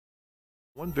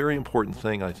One very important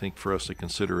thing I think for us to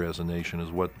consider as a nation is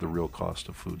what the real cost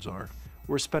of foods are.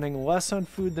 We're spending less on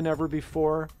food than ever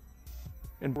before,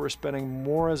 and we're spending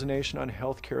more as a nation on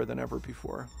healthcare than ever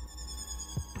before.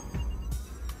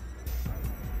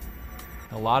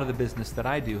 A lot of the business that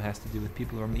I do has to do with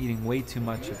people who are eating way too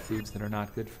much of foods that are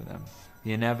not good for them.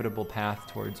 The inevitable path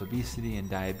towards obesity and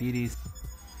diabetes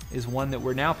is one that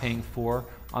we're now paying for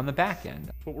on the back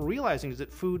end. What we're realizing is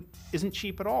that food isn't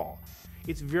cheap at all.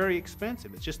 It's very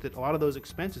expensive. It's just that a lot of those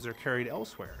expenses are carried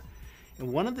elsewhere.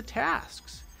 And one of the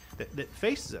tasks that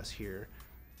faces us here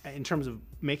in terms of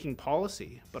making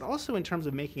policy, but also in terms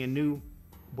of making a new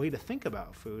way to think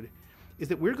about food, is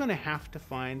that we're going to have to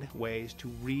find ways to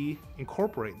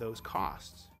reincorporate those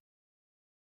costs.